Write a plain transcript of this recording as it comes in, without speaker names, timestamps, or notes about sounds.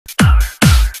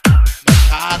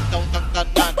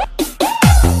HINAGDANAN.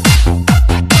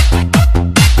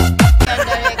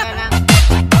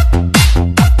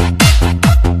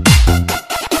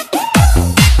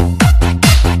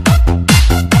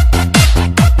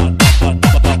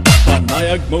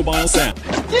 Mobile sound.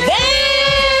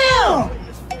 Damn!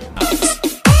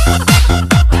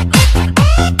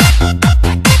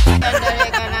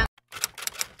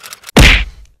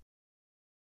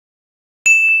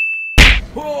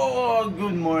 Oh,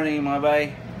 good morning mga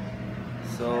bay.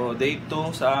 So day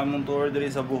 2 sa among tour diri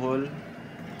sa Bohol.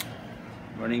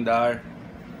 Morning Dar.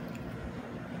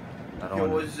 Yo,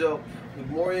 what's up? Good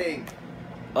morning.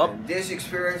 Up. And this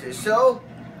experience is so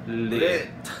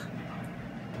Lit.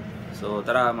 So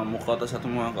tara, mamukha to sa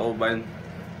itong mga kauban.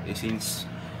 Since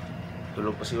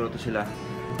tulog pa siguro to sila.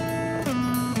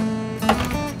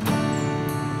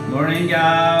 Morning,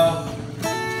 Gaw!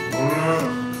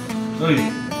 Uy!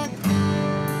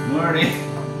 Morning!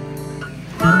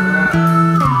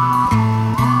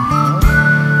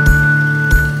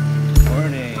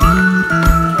 Morning!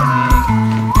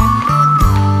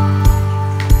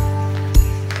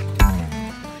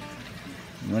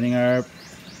 Morning, Arp!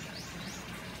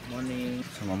 Morning!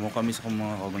 So, mamu kami sa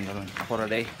mga kauban karon. Ako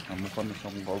raday, mamu kami sa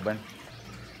mga kauban.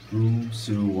 Room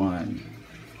 01.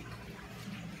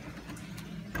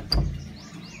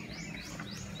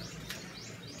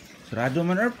 Sarado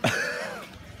man, Arp!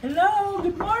 Hello,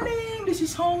 good morning. This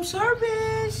is home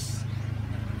service.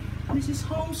 This is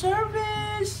home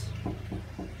service.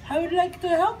 I would like to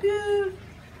help you.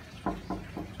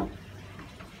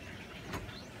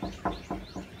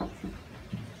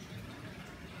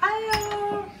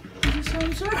 Hello, this is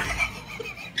home service.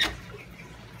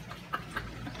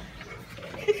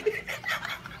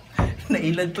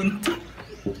 Nailad tunto.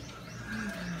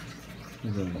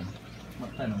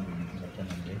 Matanong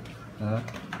din. Ha?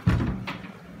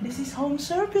 This is home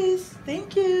service.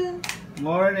 Thank you.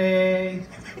 Morning!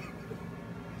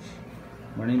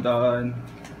 Morning, Ton.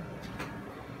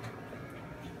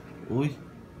 Uy,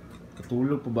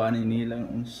 katulog pa ba ni nilang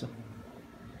unsa?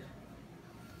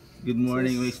 Good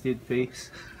morning, wasted face.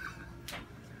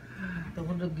 Ito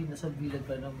ko naging nasa bilag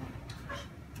pa naman.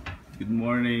 Good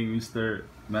morning, Mr.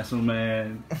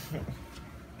 Muscleman.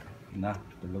 Na,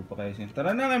 tulog pa kayo siya.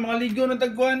 Tara na, mga ligaw na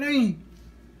tagkuhan eh.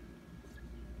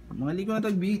 Mga ligaw na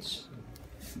tag-beach.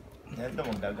 Yan ito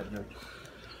magdagat, George.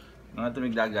 Mga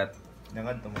tumig dagat.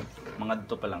 Yan ito Mga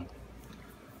dito pa lang.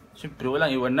 Siyempre,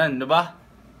 walang iwanan, diba?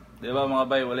 Diba mga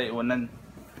bay, wala iwanan.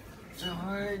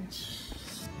 George.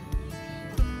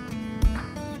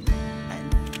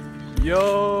 Yo!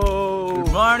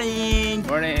 Good morning.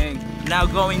 Morning! Now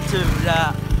going to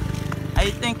the. I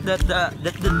think that the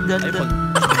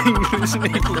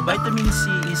vitamin C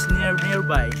is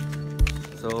nearby.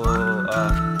 So,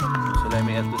 sulay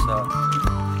may ato sa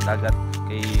dagat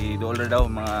kay dollar daw,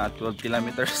 mga 12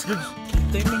 kilometers.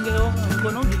 Timing kayo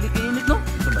ko no, dili kay init no.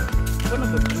 Sabay. Ko na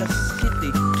ba last city.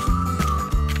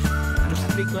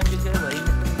 Last week ko ang kayo ba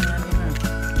init na na.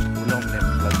 Ulong na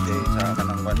vlog day sa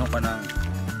kanang kanang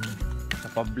sa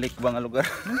public ba nga lugar.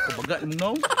 Kabaga mo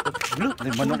no.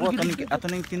 Limano ko ato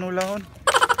ning tinulahon.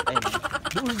 Ay.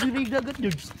 Doon dili dagat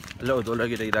George. Hello, dollar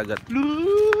gyud ay dagat.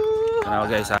 Ano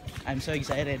guys, I'm so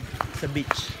excited sa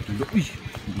beach. uy.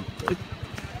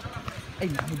 Ay,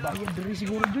 nakabayad diri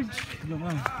siguro George. Ano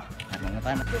nga? Mga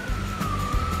tanak.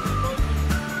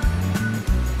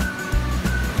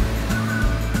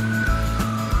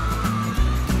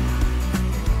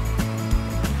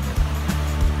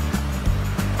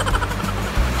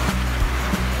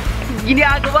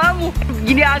 Ginagawa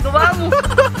mo.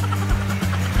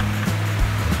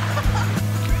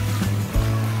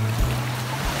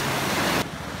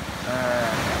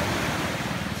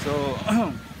 So,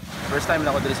 first time na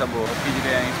ako dito sa Bohol. Hindi ko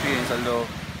yung experience, although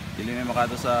hindi may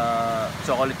makato sa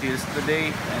Chocolate Hills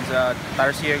today and sa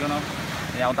Tarsier ko no.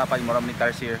 Hindi akong tapad, marami ni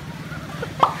Tarsier.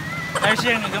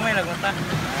 Tarsier nga gamay nagpunta.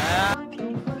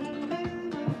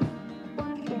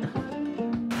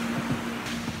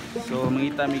 So,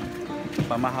 mangita may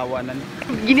pamahawanan.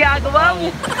 Ginagawa mo.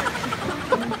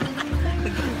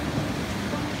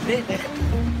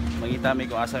 Mangita may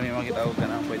kung asa may makita ko ka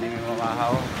na, pwede may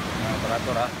mamahaw. Mga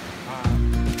operator ha.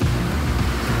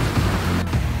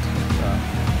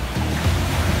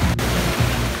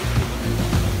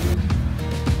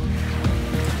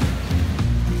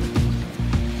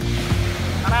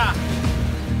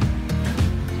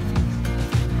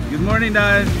 Good morning,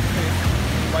 Dan.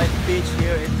 White beach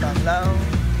here in Panglao.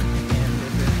 And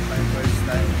this is my first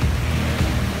time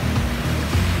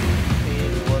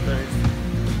in waters.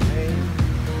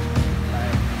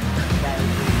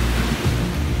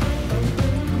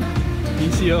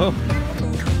 Easy oh.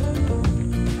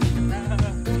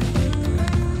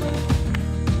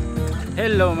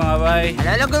 Hello mga bay.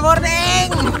 Hello, good morning!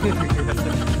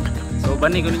 So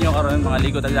bani ko ninyo karon mga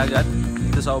ligo tagdagat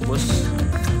dito sa ubos.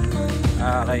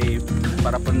 Kay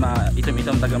para pun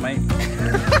maitom-itom tagamay.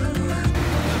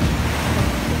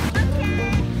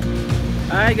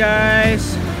 Hi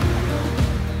guys.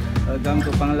 Welcome to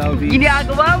Panglao Beach.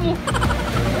 Ginagawa mo!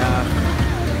 Yeah.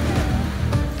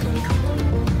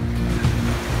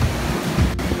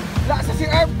 Lasa si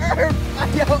Herb!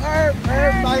 Ayaw Herb!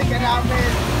 Balik ka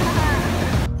namin!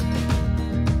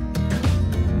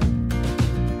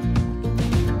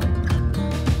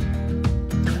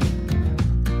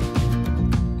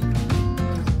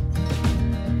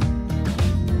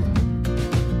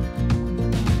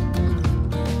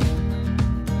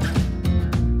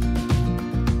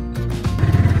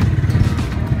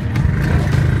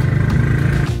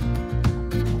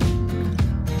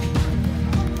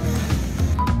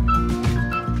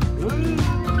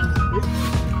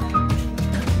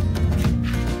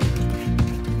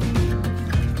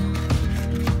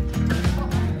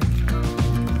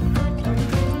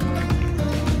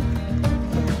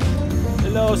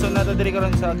 Hello, so nato diri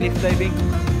karon sa cliff diving.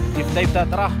 Cliff dive ta,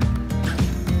 tara.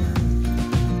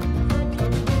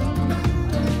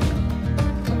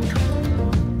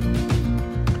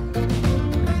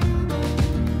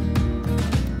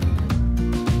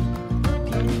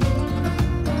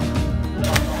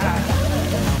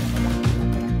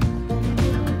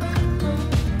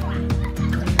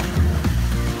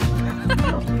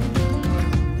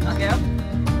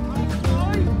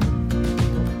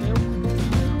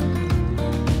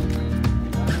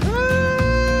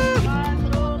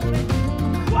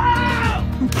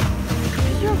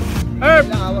 Herb!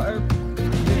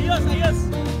 Ayos!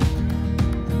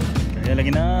 Kaya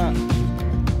lagi na.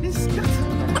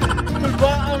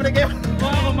 Tulba ang nagay!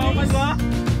 Mamaman ba?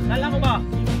 Lala ko ba?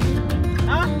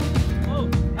 Ha? Oh.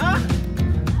 Ha?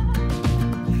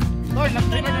 Toy,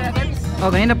 nag-try na natin.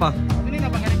 Oh, ganyan na pa. Hindi na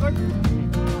bang record?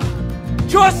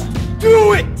 Just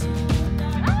do it!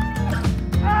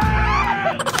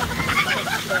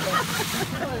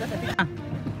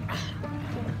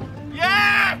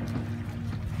 Yeah!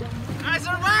 I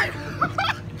survived!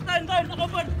 Tayo,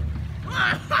 nakapon!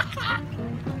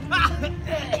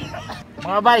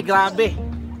 Mga bay, grabe.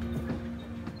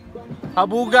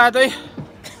 Habuga to eh.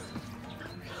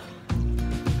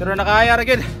 Pero nakaya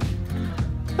rin.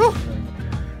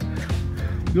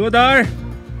 Good ar!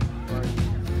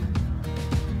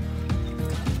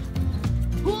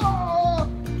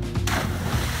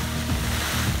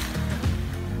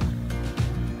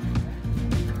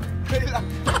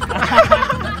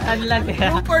 Unlag ya.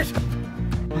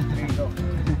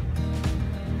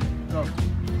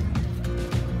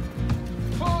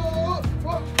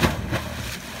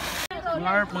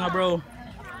 Mga bro,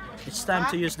 it's time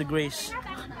to use the grace.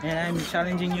 And I'm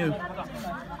challenging you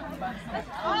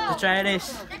to try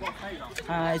this.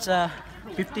 It's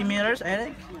 50 meters, I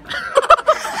think.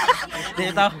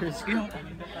 Dito.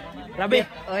 Grabe.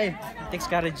 Okay. It takes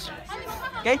courage.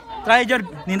 Okay? Try it, Jord.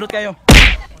 Nindot kayo.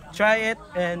 Try it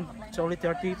and it's only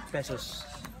 30 pesos.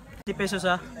 30 pesos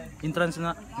entrance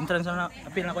na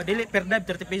apil na ko. Dili per dive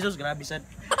 30 pesos. Grabe sad.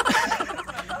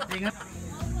 Ingat.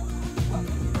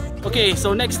 Okay,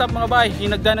 so next stop mga bay,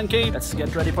 Hinagdanan Cave. Let's get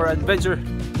ready for adventure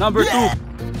number 2.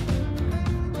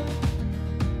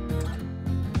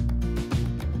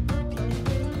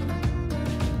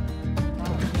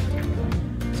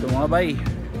 So mga bay,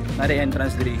 nari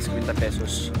entrance diri 50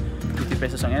 pesos. 50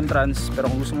 pesos ang entrance, pero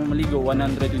kung gusto mo maligo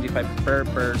 125 per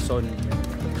person.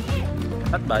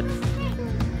 Not bad.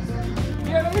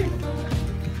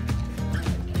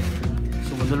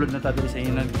 So madulod na tayo sa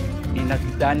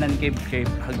Hinagdanan Cave.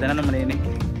 Hagdanan naman yun eh.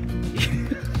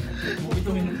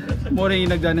 More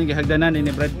Hinagdanan Cave. Hagdanan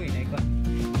yun eh, Brad.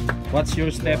 Watch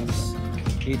your steps.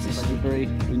 It's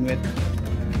slippery, inwet.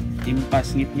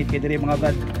 Impas, ngit-ngit kayo diri mga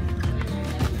Brad.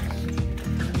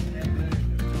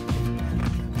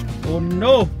 Oh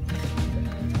no!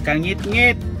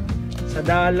 Kangit-ngit! Sa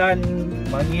dalan,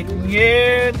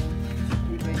 mangit-ngit!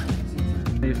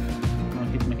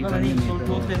 Makita niyo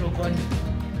nito.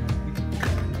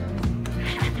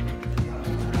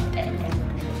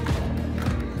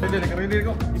 Ready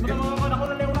ko. Ito na mga ako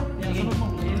na lewa. Yan, sunod mo.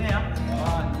 Yan na yan.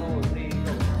 1, 2, 3,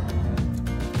 go.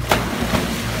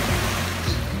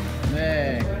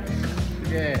 Next.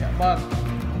 Sige, abak.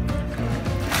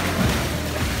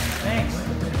 Next.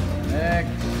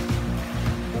 Next.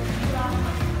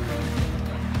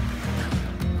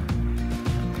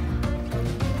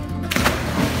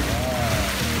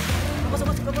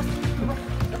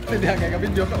 Pwede kayak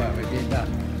video ka ba? May kita.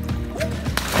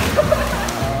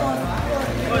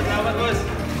 Boss, salamat boss.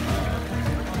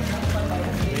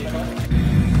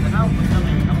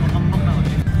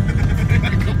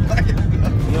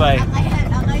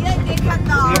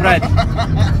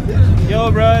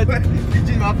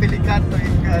 DJ mapilikat to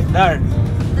ikat. Dar.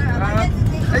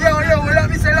 Ayaw, wala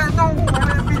mi sala to.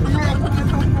 Wala video ako na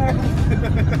to.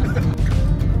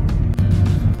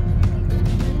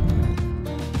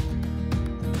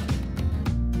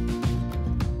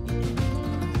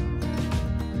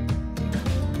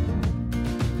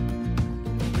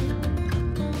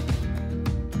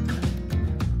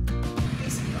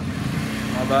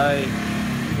 Bye.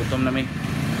 Gutom na mi.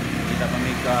 Kita pa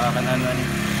mi kakanan ni.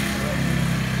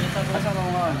 Asa mo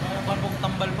nga? Barbog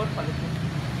tambal po palit mo.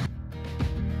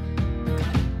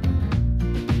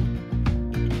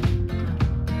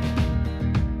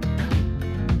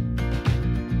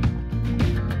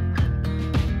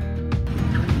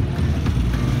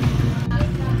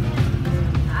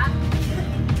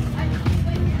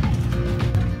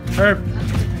 Herb.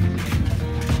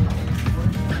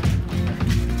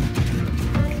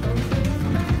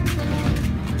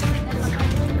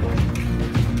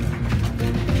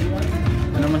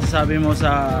 Ano masasabi mo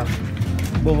sa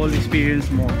Bohol experience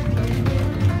mo?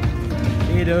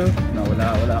 Ito? No,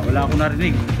 wala akong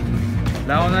narinig.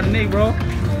 Wala akong narinig, bro.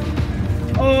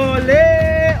 Ole!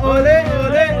 Ole!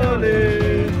 Ole! Ole!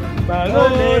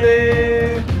 Mangole!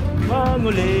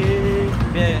 Mangole!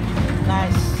 Yeah,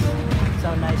 nice. So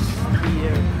nice to be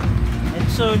here. And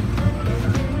soon,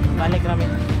 balik namin.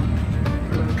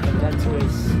 God's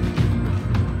ways.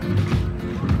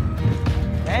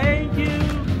 Thank you!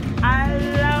 I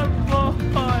love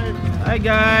Bohol! Hi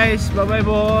guys! Bye-bye,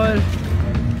 Bohol!